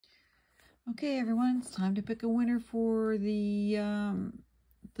Okay, everyone, it's time to pick a winner for the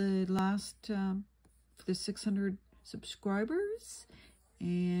last for the 600 subscribers,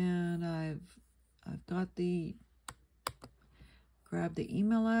 and I've got the grabbed the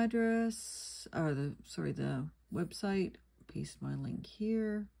email address or the website. Paste my link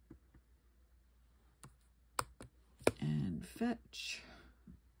here and fetch.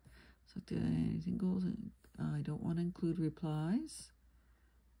 So did anything goes? I don't want to include replies.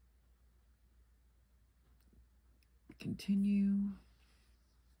 Continue.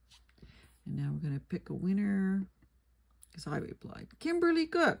 And now we're going to pick a winner because I replied Kimberly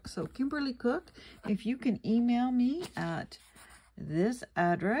Cook. So Kimberly Cook, if you can email me at this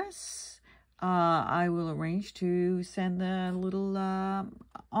address, I will arrange to send the little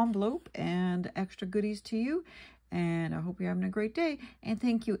envelope and extra goodies to you. And I hope you're having a great day. And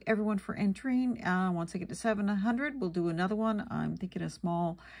thank you, everyone, for entering. Once I get to 700, we'll do another one. I'm thinking a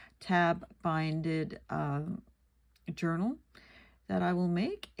small tab binded journal that I will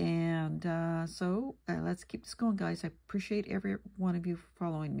make. And so let's keep this going, guys. I appreciate every one of you for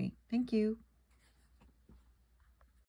following me. Thank you.